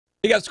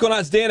Hey guys, what's going on?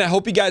 It's Dan. I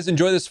hope you guys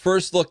enjoy this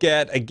first look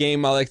at a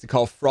game I like to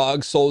call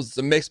Frog Souls. It's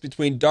a mix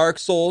between Dark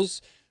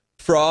Souls,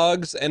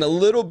 Frogs, and a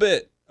little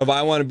bit of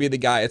I Want to Be the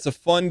Guy. It's a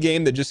fun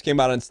game that just came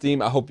out on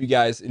Steam. I hope you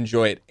guys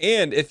enjoy it.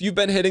 And if you've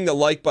been hitting the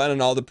like button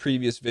on all the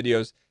previous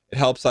videos, it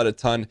helps out a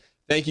ton.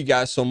 Thank you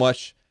guys so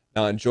much.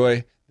 Now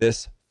enjoy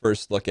this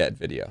first look at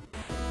video.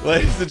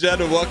 Ladies and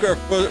gentlemen, welcome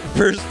to our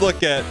first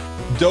look at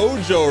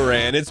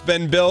Dojoran. It's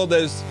been billed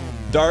as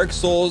Dark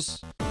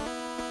Souls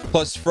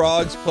plus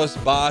Frogs plus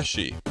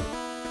Bashi.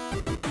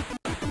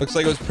 Looks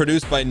like it was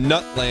produced by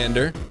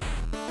Nutlander.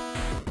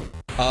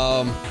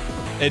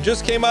 It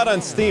just came out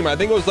on Steam. I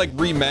think it was like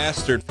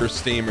remastered for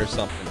Steam or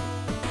something.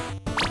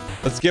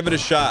 Let's give it a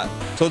shot.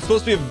 So it's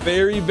supposed to be a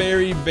very,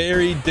 very,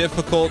 very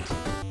difficult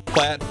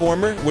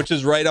platformer, which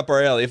is right up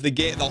our alley. If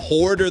the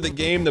harder the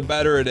game, the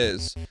better it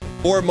is.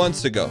 4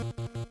 months ago,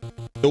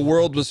 the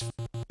world was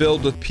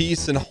filled with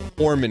peace and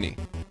harmony.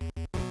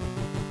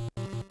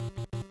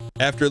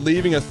 After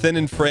leaving a thin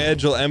and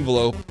fragile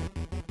envelope,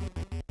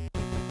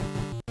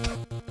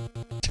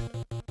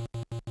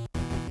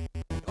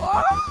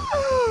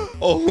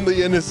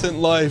 only innocent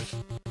life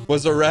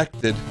was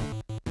erected.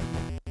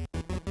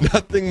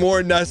 Nothing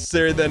more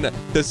necessary than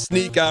to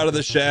sneak out of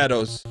the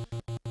shadows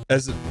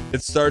as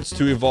it starts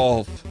to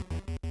evolve.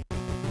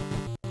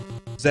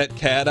 Is that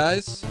Cat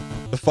Eyes?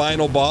 The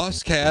final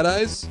boss, Cat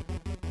Eyes?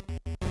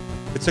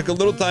 It took a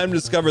little time to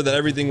discover that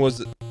everything was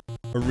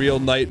a real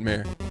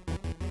nightmare.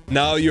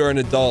 Now you're an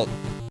adult.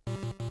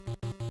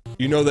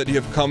 You know that you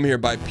have come here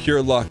by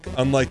pure luck,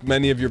 unlike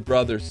many of your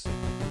brothers.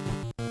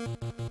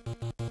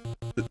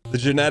 The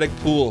genetic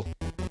pool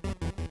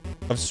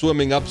of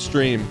swimming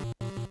upstream.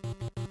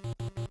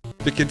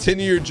 To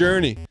continue your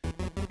journey,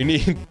 you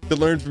need to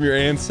learn from your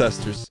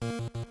ancestors.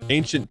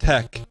 Ancient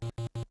tech.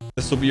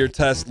 This will be your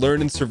test. Learn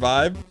and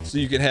survive so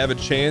you can have a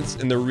chance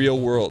in the real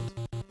world.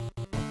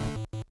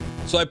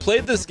 So I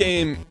played this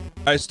game.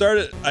 I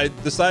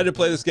decided to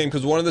play this game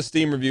because one of the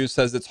Steam reviews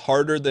says it's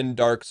harder than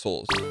Dark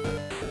Souls.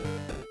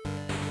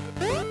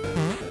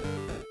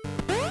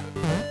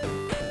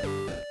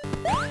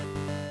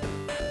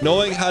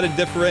 Knowing how to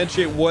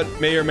differentiate what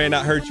may or may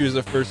not hurt you is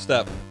the first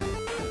step.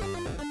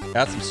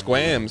 Got some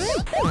squams.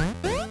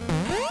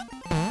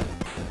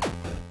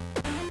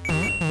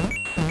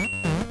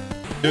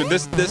 Dude,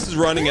 this is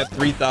running at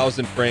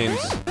 3,000 frames.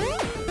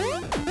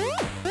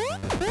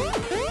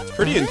 It's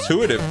pretty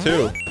intuitive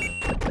too.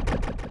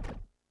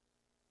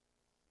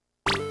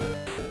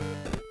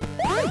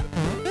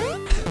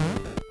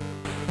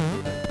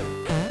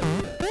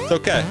 It's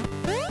okay.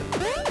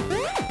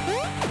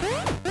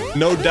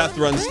 No death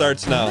run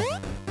starts now.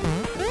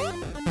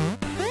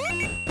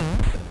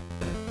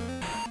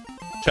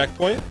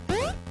 Checkpoint.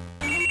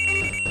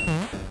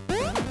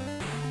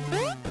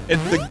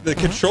 The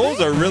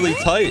controls are really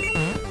tight.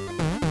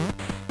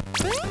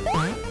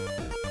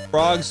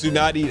 Frogs do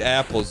not eat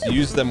apples.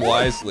 Use them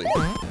wisely.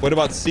 What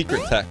about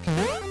secret tech?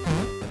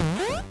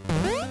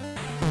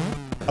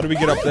 How do we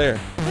get up there?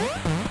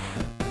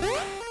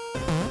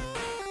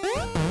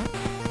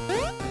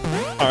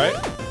 All right.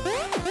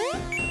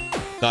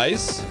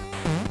 Nice.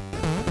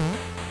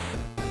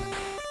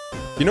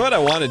 You know what I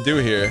want to do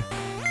here?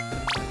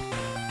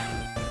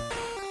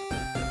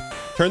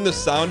 Turn the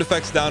sound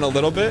effects down a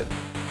little bit.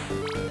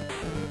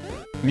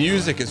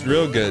 Music is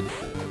real good.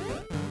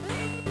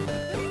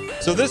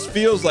 So this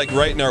feels like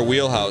right in our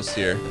wheelhouse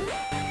here.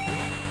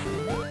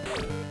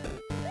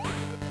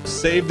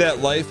 Save that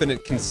life and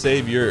it can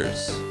save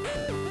yours.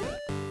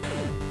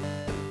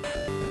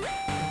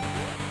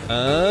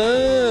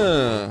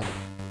 Ah.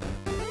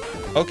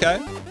 Okay.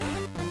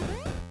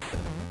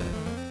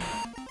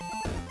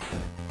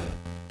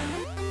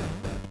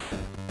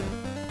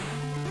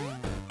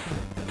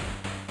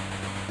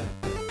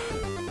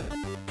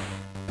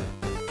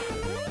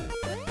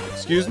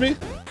 Excuse me?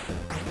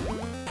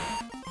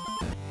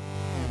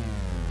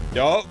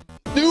 Yo,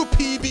 new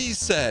PB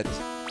set.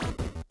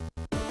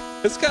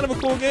 It's kind of a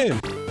cool game.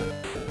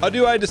 How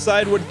do I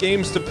decide what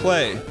games to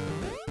play?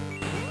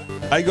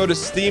 I go to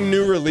Steam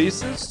new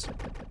releases,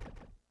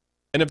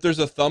 and if there's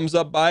a thumbs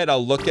up by it,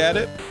 I'll look at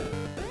it.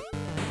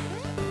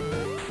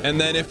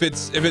 And then if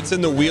it's in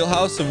the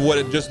wheelhouse of what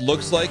it just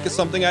looks like is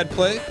something I'd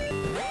play,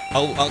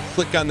 I'll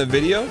click on the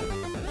video.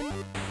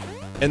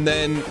 And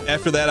then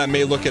after that, I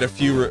may look at a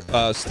few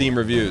Steam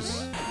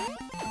reviews.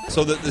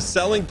 So the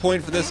selling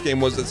point for this game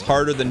was it's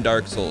harder than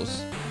Dark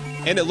Souls.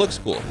 And it looks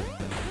cool.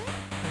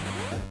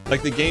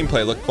 Like the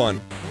gameplay looked fun.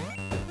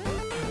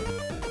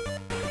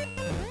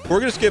 We're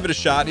gonna just give it a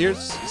shot here,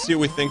 see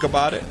what we think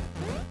about it.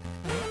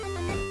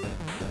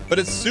 But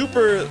it's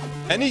super,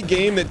 any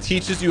game that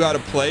teaches you how to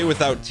play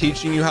without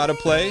teaching you how to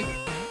play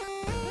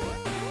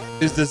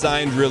is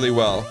designed really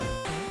well.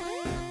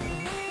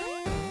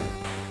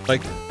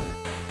 Like,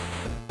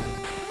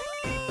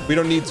 we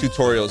don't need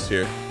tutorials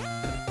here.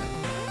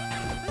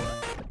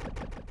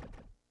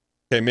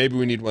 Okay, maybe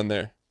we need one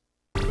there.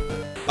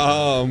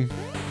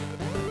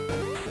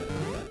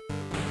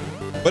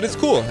 But it's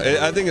cool.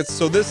 I think it's,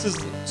 so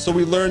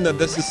we learned that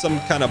this is some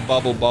kind of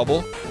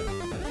bubble.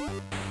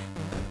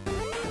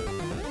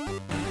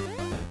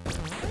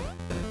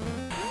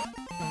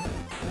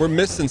 We're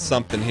missing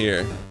something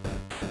here.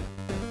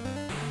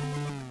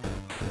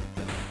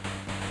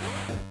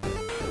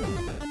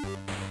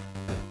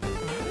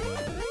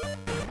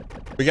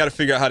 We got to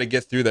figure out how to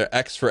get through there.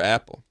 X for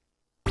apple.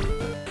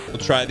 We'll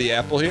try the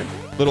apple here.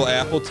 Little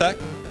apple tech.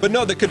 But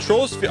no, the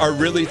controls are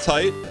really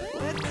tight.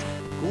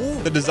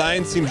 The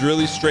design seems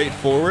really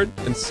straightforward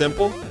and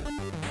simple.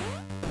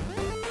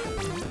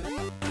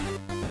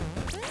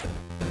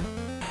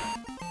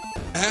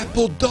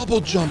 Apple double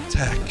jump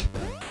tech.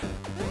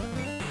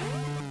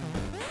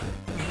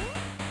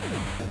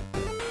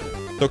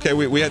 Okay,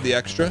 we had the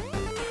extra.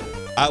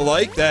 I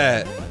like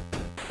that.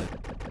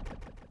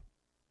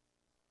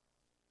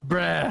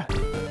 Bruh.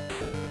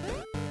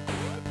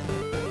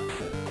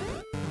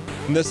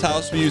 In this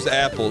house, we use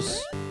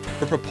apples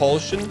for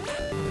propulsion.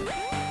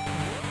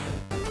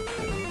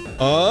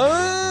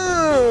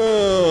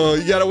 Oh,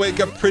 you gotta wake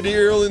up pretty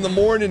early in the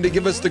morning to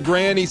give us the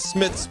Granny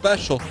Smith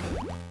special.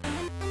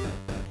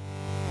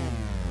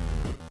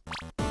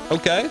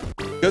 Okay,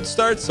 good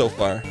start so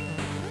far.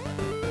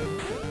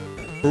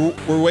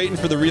 We're waiting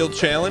for the real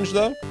challenge,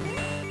 though.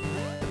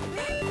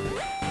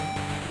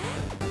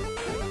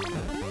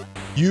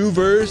 You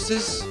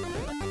versus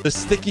the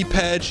sticky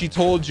pad she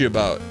told you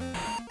about.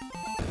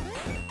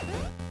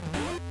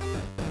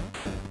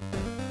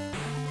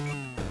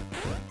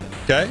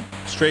 Okay,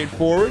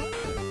 straightforward.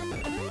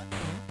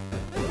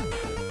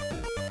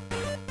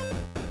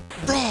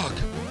 Frog.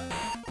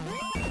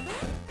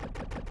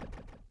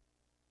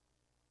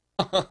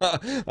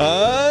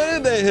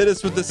 They hit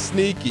us with the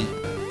sneaky.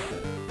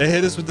 They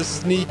hit us with the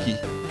sneaky.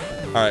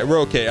 All right, we're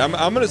okay. I'm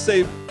gonna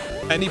say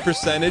any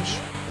percentage,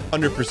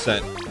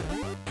 100%.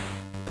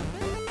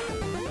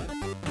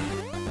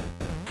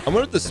 I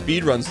wonder what the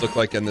speed runs look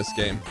like in this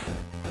game.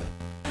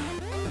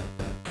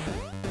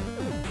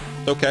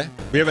 Okay,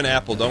 we have an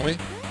apple, don't we?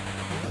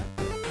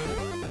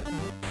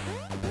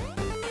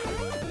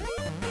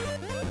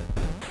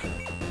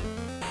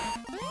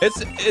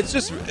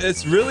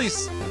 It's really,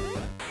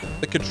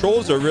 the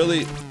controls are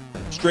really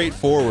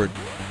straightforward.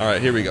 All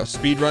right, here we go.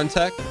 Speed run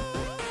tech.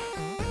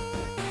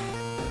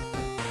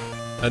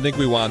 I think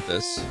we want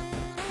this.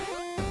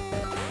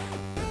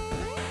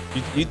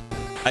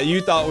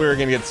 You thought we were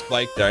gonna get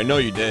spiked there. I know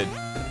you did.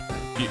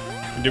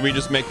 Did we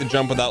just make the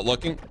jump without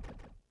looking?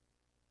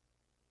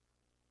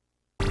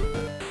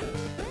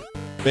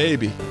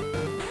 Maybe.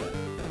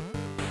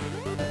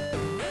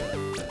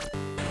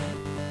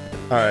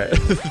 All right.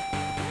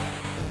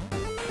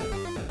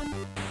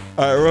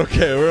 All right, we're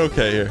okay. We're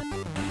okay here.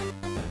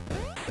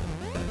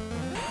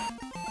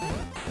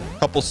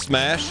 Couple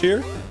smash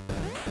here.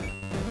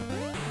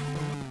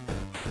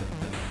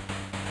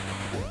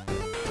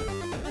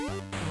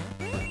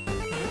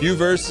 You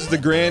versus the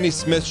Granny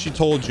Smith she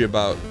told you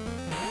about.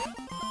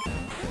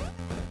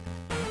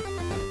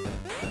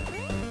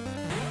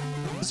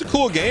 It's a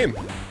cool game.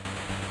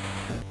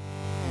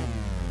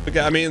 Okay,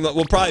 I mean,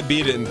 we'll probably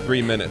beat it in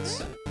 3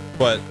 minutes,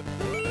 but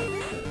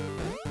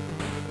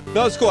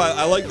no, it's cool.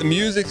 I like the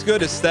music's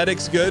good,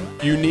 aesthetics good,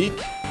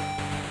 unique,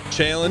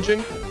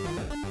 challenging.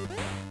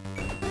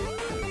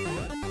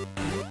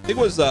 I think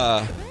it was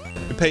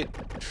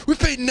we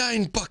paid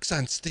 $9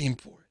 on Steam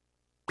for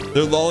it.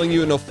 They're lulling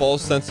you in a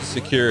false sense of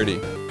security.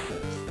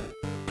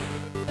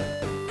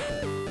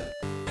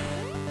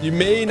 You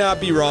may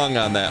not be wrong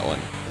on that one.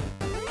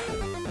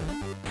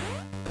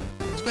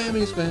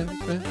 Spammy, spammy,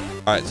 spam.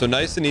 All right, so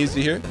nice and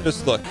easy here.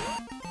 Just look.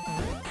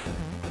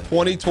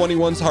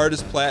 2021's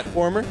hardest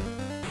platformer.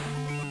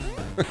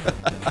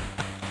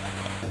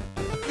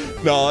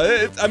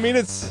 No, I mean,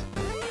 it's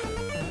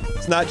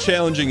not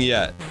challenging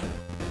yet.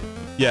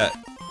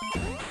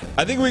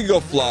 I think we can go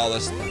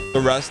flawless.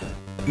 The rest,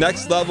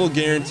 next level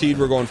guaranteed,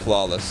 we're going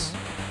flawless.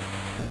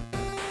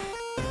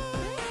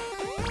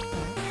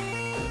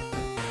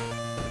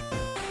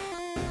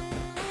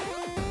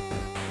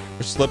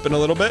 We're slipping a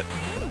little bit.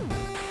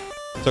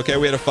 It's okay,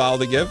 we had a file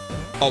to give.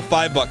 Oh,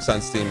 $5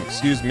 on Steam,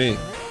 excuse me.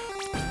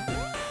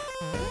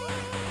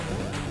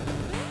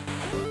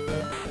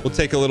 We'll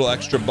take a little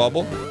extra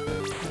bubble.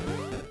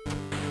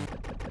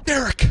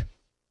 Derek!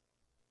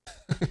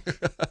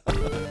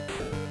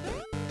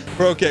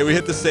 We're okay, we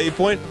hit the save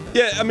point.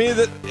 Yeah, I mean,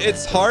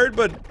 it's hard,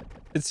 but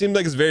it seemed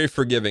like it's very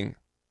forgiving.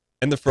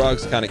 And the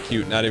frog's kind of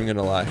cute, not even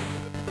gonna lie.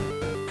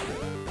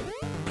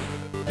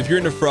 If you're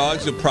into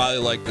frogs, you'll probably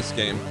like this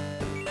game.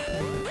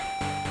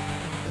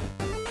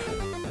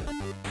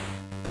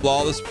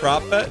 Flawless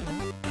prop bet.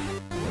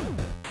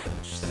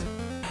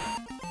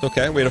 It's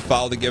okay, we had a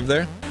foul to give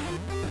there.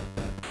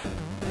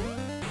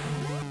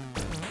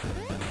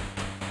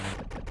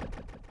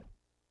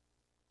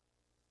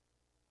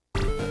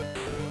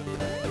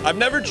 I've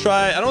never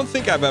tried, I don't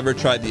think I've ever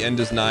tried The End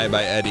Is Nigh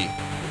by Eddie.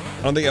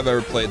 I don't think I've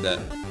ever played that.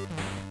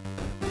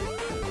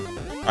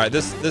 All right,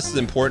 this is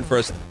important for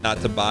us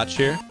not to botch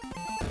here.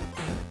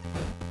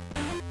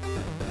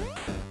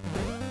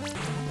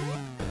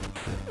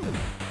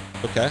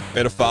 Okay, we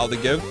had a foul to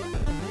give.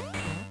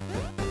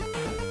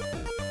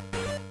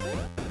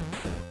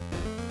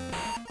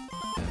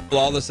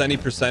 Flawless any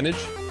percentage.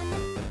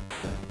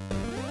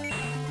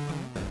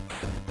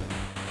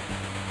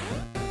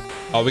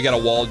 Oh, we got a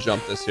wall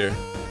jump this here.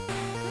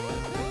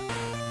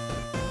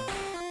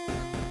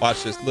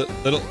 Watch this.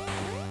 Little.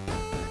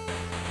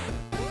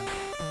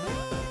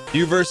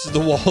 You versus the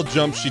wall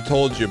jump she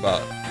told you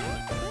about.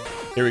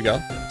 Here we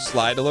go.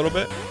 Slide a little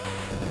bit.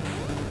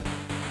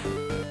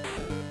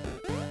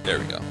 There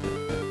we go.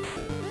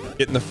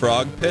 Get in the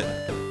frog pit.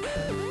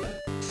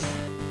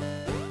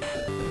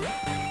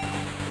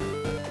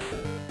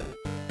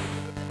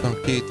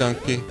 Donkey,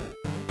 donkey.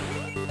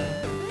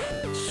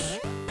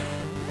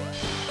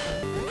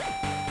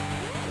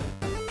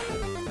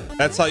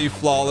 That's how you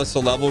flawless a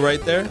level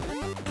right there.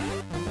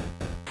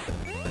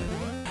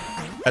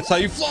 That's how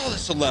you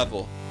flawless a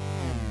level.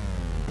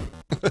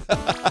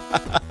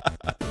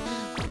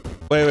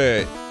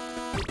 Wait.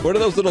 What are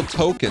those little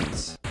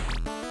tokens?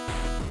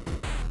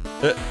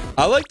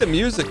 I like the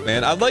music,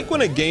 man. I like when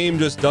a game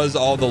just does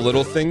all the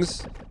little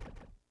things.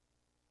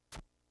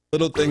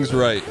 Little things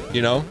right,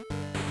 you know?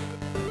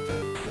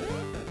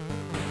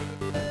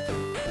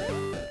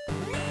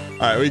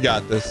 All right, we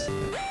got this.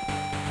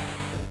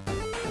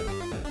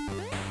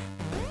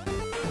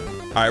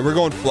 All right, we're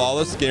going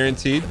flawless,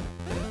 guaranteed.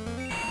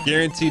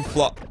 Guaranteed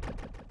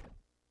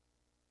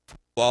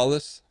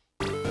flawless.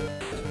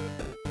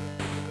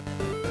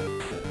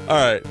 All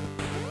right.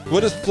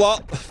 What is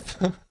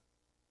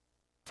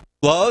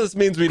flawless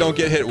means we don't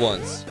get hit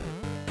once.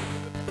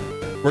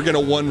 We're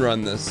gonna one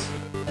run this.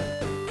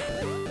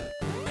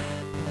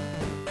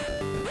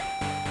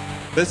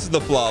 This is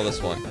the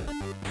flawless one.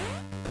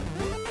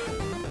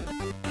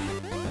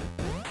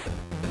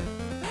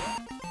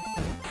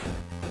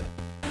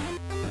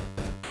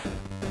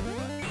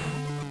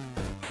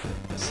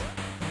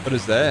 What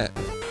is that?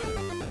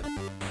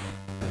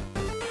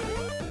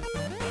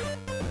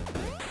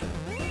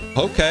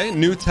 Okay,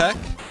 new tech.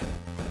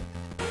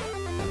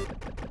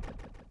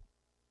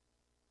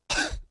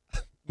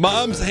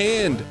 Mom's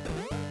hand.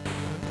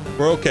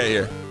 We're okay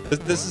here.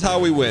 This is how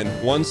we win.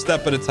 One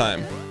step at a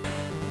time.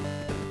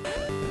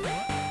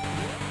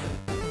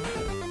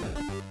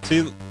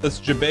 See, let's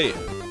debate.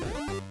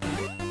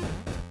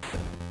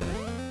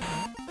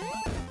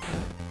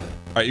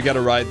 All right, you got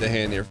to ride the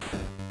hand here.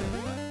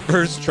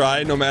 First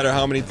try, no matter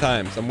how many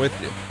times. I'm with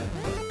you.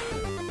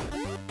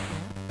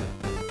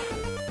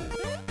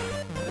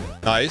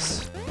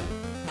 Nice.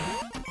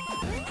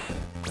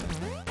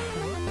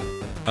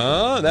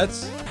 Oh,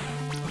 that's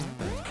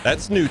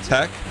new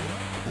tech.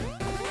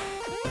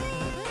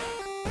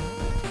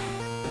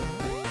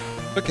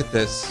 Look at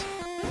this.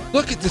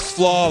 Look at this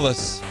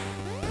flawless.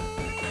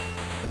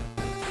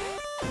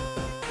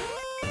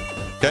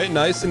 Okay,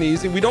 nice and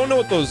easy. We don't know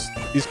what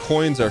these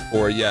coins are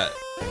for yet.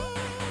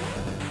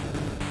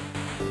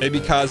 Maybe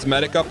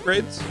cosmetic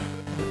upgrades?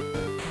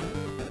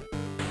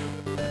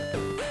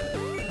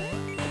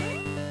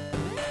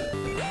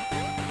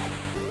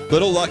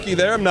 Little lucky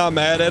there. I'm not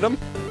mad at him.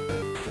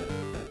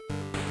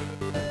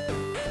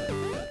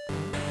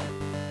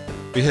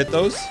 We hit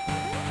those.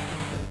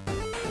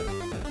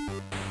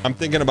 I'm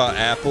thinking about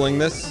appling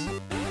this.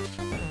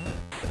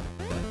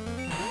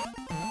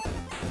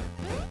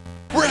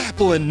 We're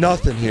appling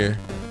nothing here.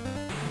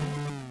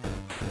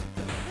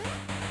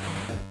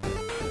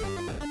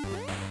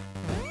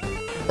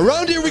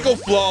 Around here we go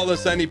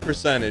flawless any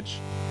percentage.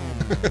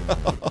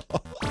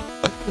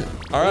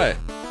 All right.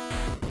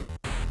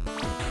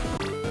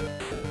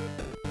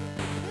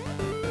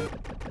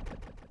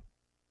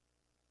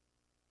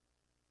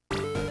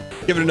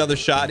 Give it another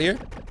shot here.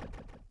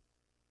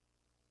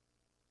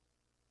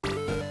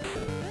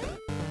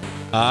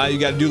 You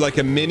got to do like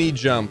a mini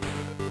jump.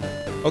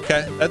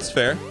 Okay, that's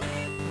fair.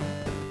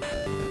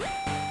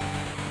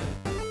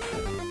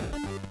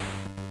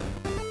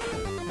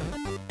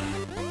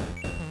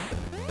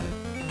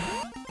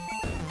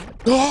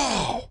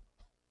 Oh!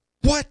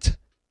 What?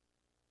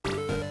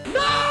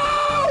 No!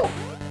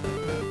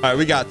 All right,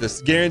 we got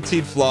this.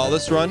 Guaranteed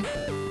flawless run.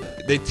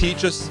 They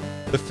teach us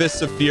the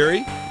Fists of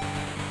Fury.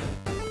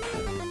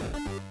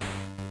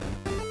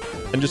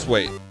 And just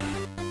wait.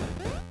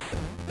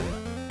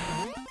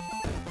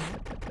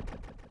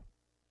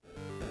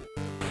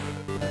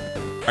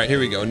 All right, here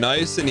we go.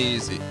 Nice and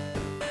easy.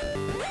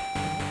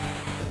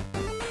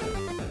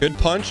 Good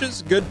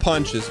punches, good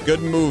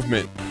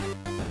movement.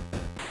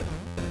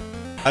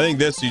 I think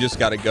this, you just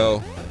got to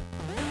go.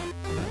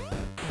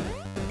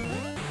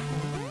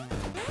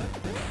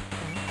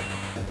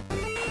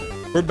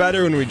 We're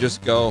better when we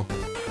just go.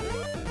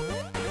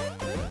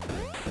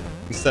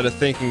 Instead of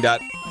thinking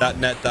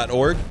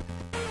 .net.org.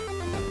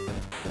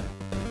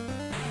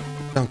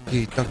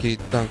 Donkey, donkey,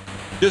 dunk.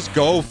 Just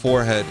go,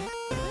 forehead.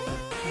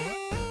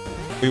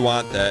 We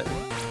want that.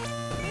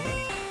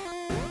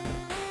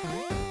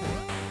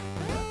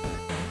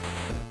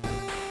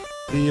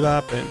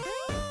 Bebopping.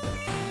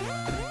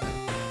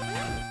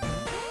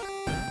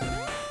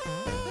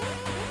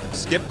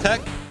 Skip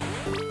tech.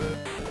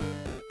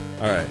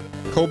 All right.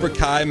 Cobra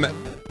Kai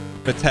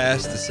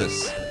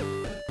metastasis.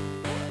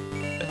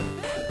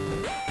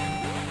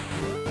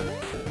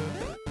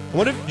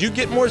 What if you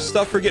get more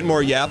stuff for getting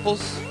more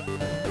yapples?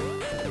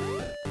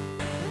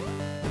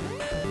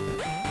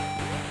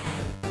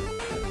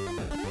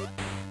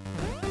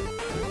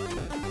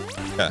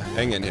 Yeah,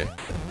 hang in here.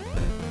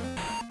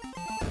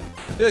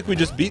 I feel like we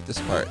just beat this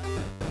part.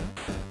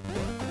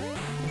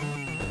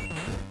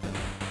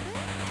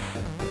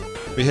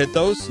 We hit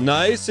those.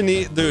 Nice and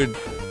neat. Dude,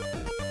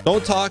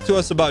 don't talk to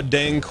us about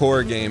dang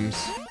core games.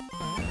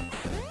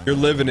 You're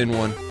living in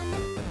one.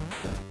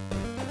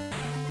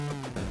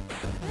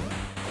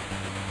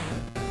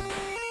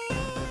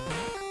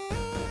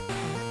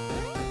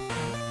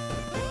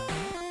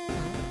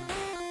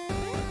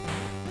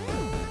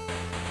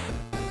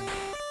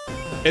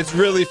 It's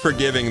really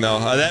forgiving though.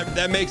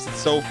 That makes it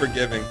so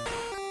forgiving.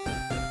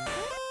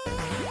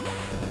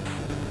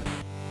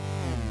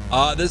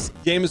 This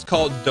game is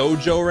called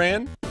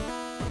Dojoran,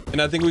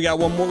 and I think we got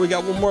one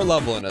more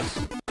level in us.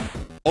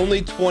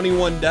 Only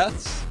 21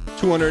 deaths,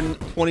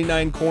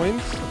 229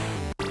 coins.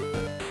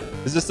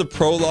 Is this the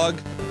prologue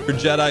for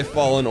Jedi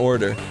Fallen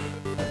Order?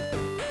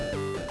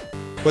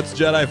 What's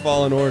Jedi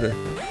Fallen Order?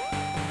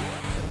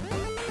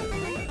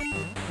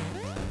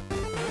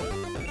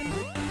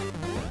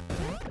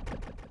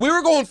 We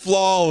were going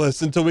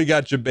flawless until we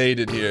got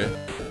jebaited here.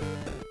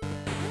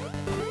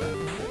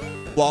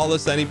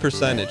 Flawless any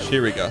percentage.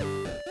 Here we go.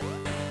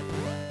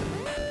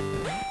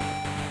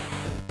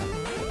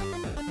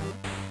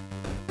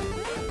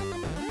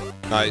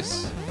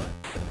 Nice.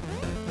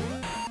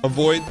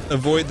 Avoid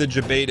the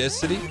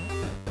jebaiticity.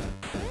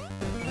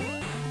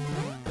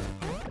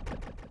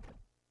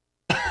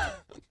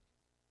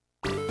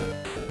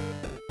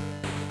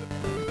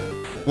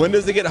 When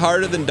does it get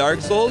harder than Dark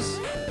Souls?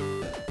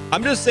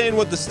 I'm just saying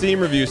what the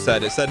Steam review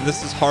said. It said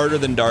this is harder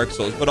than Dark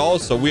Souls, but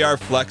also we are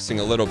flexing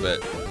a little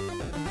bit.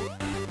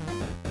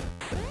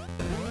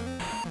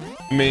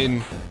 I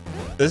mean,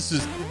 this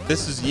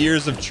is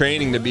years of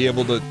training to be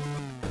able to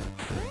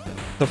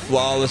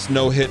flawless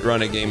no-hit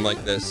run a game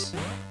like this.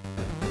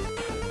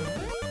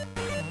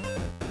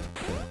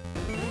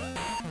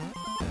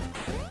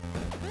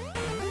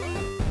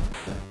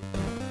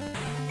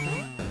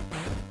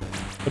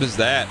 What is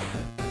that?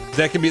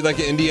 That could be like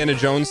an Indiana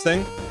Jones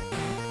thing.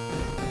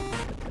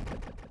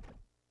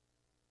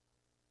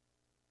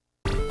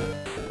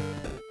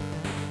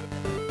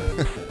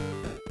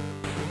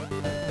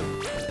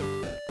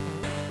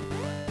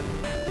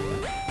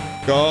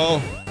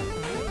 Go.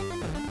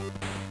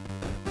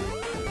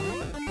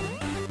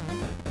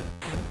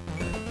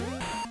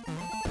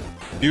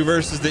 You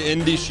versus the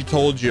indie she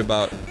told you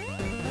about.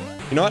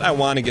 You know what? I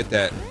want to get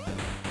that.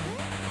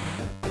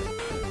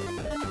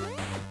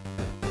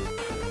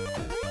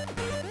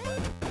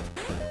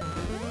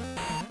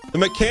 The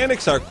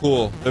mechanics are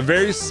cool. They're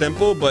very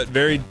simple, but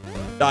very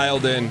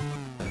dialed in.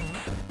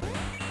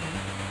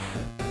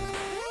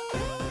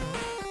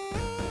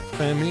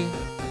 Family.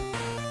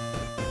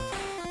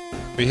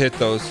 We hit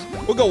those.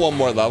 We'll go one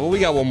more level. We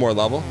got one more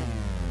level.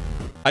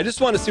 I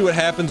just want to see what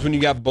happens when you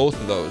got both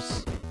of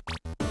those.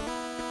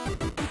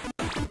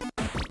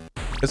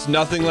 It's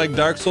nothing like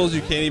Dark Souls.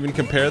 You can't even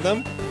compare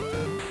them.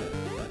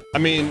 I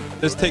mean,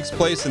 this takes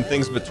place in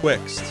things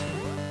betwixt.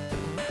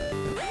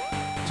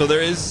 So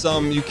there is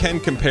some, you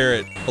can compare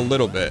it a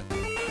little bit.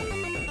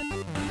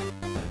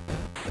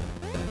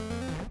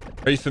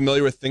 Are you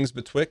familiar with things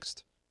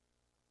betwixt?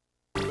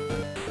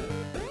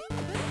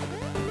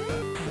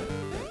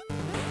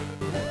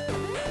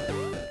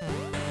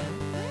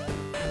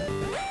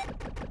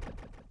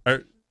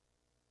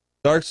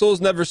 Dark Souls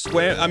never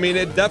swam. I mean,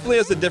 it definitely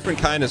has a different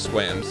kind of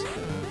swams.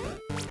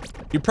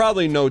 You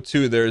probably know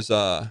too, there's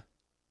got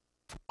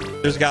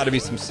to be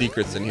some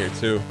secrets in here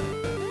too.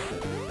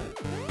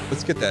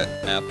 Let's get that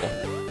apple.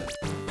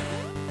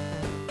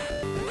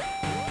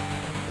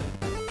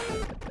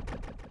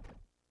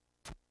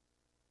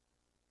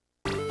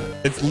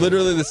 It's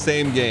literally the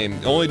same game.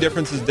 The only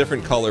difference is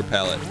different color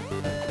palette.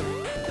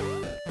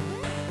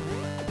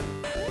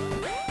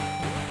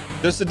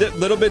 Just a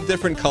little bit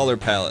different color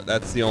palette.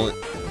 That's the only...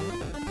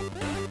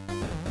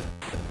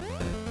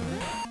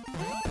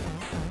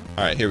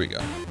 All right, here we go.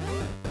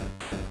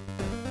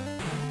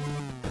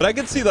 But I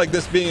could see like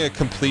this being a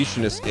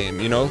completionist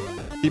game, you know?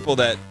 People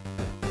that...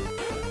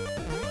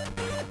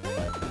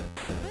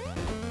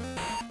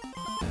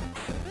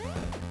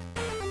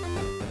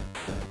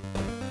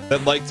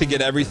 that like to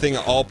get everything,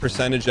 all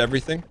percentage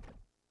everything.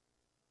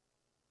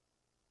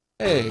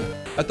 Hey,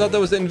 I thought that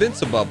was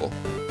Invincible.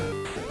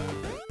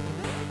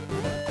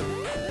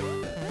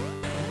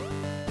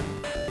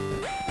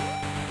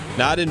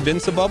 Not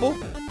Invincible?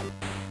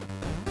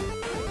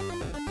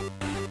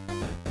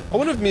 I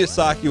wonder if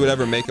Miyazaki would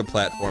ever make a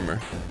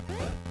platformer.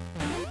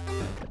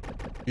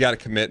 You gotta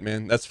commit,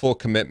 man. That's full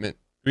commitment.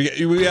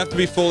 We have to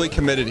be fully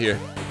committed here.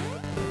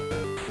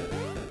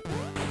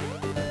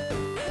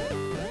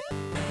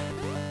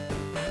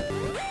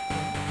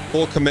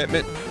 Full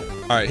commitment.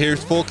 All right,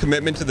 here's full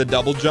commitment to the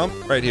double jump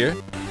right here.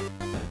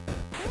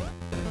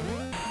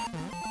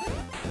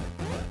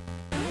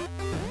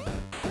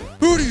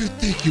 Who do you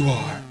think you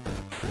are?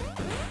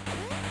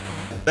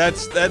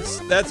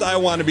 That's I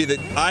want to be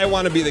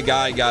the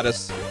guy got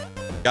us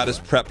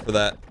prepped for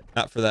that.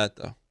 Not for that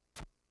though.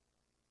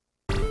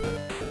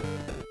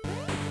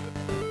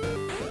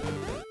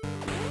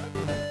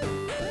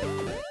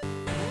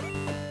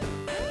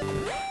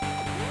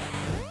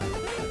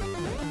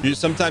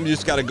 Sometimes you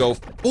just gotta go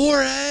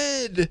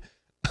forehead.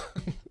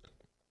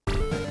 All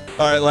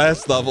right,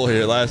 last level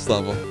here. Last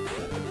level.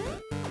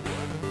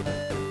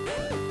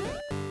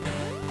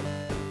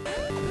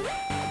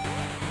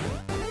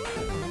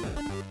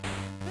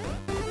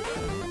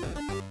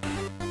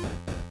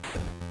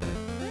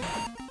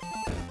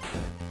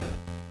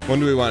 When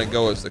do we want to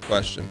go is the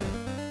question.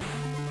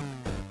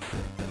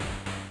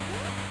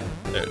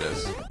 There it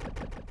is.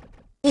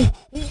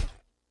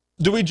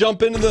 Do we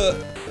jump into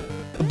the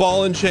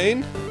ball and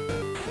chain?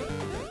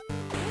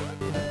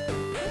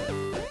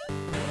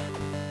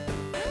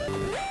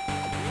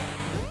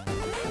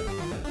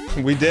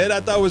 We did? I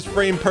thought it was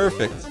frame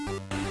perfect.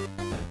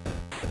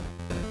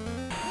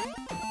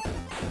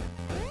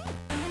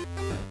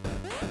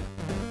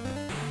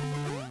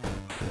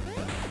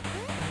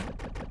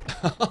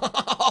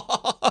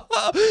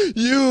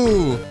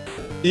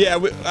 Yeah,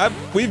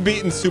 we've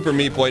beaten Super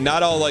Meat Boy.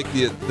 Not all like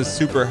the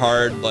super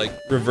hard like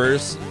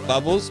reverse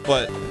levels,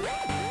 but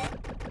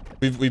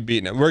we've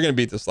beaten him. We're gonna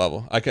beat this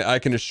level. I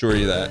can assure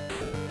you that.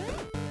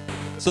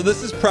 So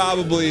this is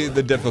probably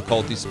the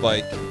difficulty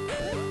spike.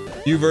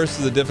 You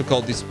versus the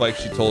difficulty spike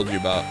she told you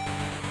about.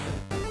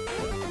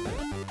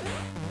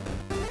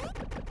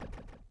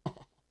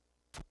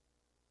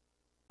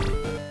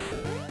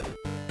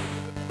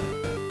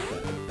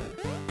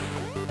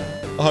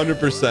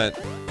 %.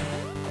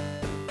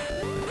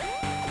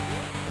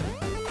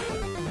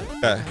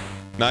 Okay,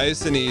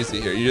 nice and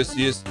easy here. You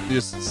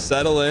just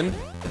settle in.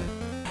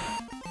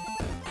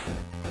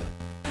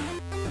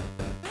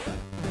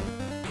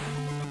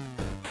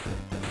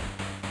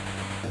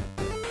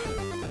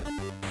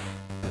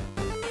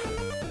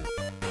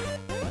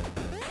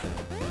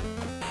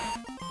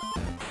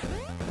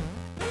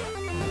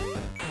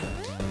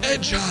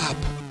 Edge hop.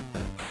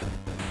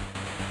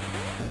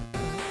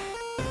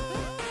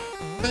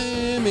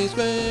 Swimmy,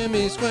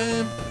 swimmy,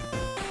 swim.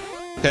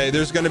 Okay,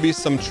 there's gonna be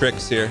some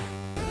tricks here.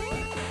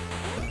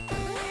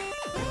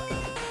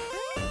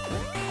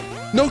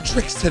 No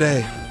tricks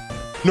today.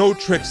 No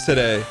tricks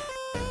today.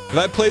 Have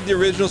I played the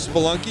original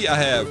Spelunky? I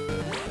have.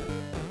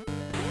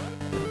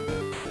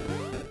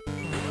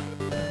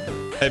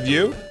 Have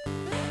you?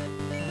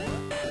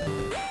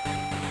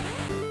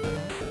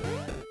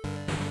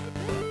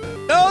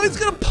 Oh, it's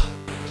gonna...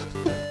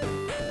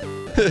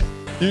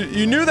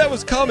 you knew that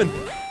was coming.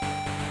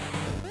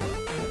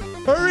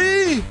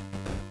 Hurry!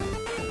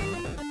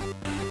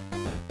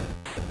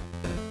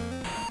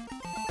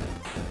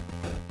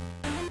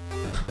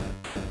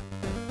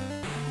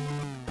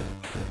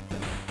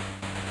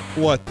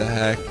 What the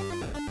heck?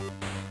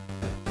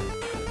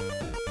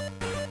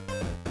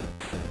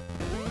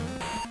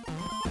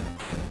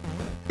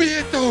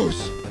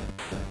 Beatos!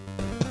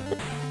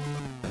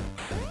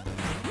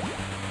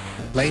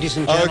 Ladies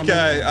and gentlemen.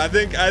 Okay, I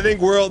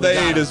think World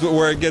 8 is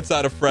where it gets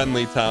out of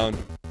Friendly Town.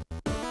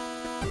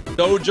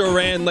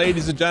 Dojoran,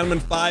 ladies and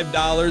gentlemen, $5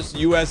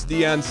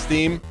 USD on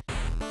Steam.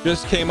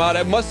 Just came out.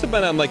 It must have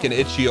been on like an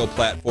itch.io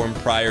platform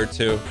prior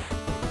to.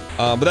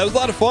 But that was a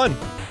lot of fun.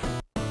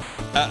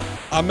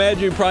 I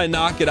imagine you probably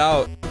knock it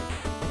out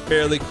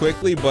fairly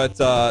quickly, but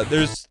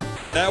there's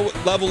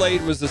that level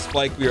 8 was the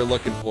spike we were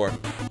looking for.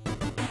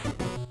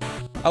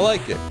 I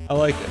like it. I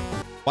like it.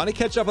 Want to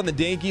catch up on the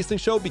Dan Gheesling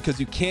Show because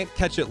you can't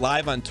catch it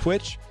live on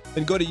Twitch?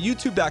 Then go to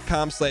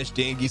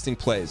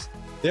youtube.com/DanGheeslingPlays.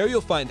 There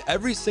you'll find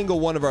every single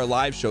one of our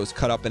live shows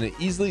cut up in an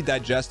easily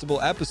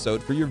digestible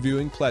episode for your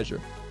viewing pleasure.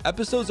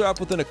 Episodes are up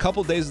within a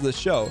couple days of the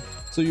show,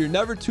 so you're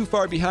never too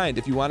far behind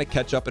if you want to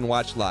catch up and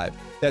watch live.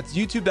 That's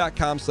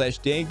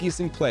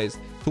youtube.com/DanGheeslingPlays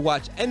to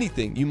watch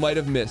anything you might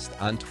have missed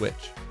on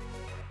Twitch.